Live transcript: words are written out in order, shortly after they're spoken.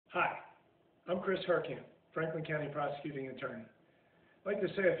Hi, I'm Chris Huerkamp, Franklin County Prosecuting Attorney. I'd like to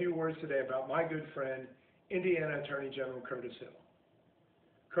say a few words today about my good friend, Indiana Attorney General Curtis Hill.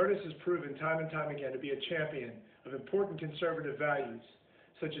 Curtis has proven time and time again to be a champion of important conservative values,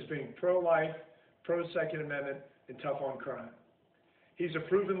 such as being pro-life, pro-Second Amendment, and tough on crime. He's a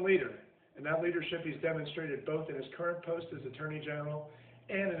proven leader, and that leadership he's demonstrated both in his current post as Attorney General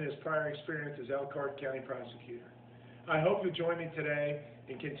and in his prior experience as Elkhart County Prosecutor. I hope you'll join me today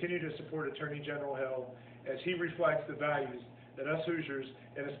and continue to support Attorney General Hill as he reflects the values that us Hoosiers,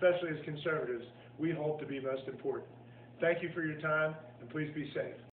 and especially as conservatives, we hold to be most important. Thank you for your time, and please be safe.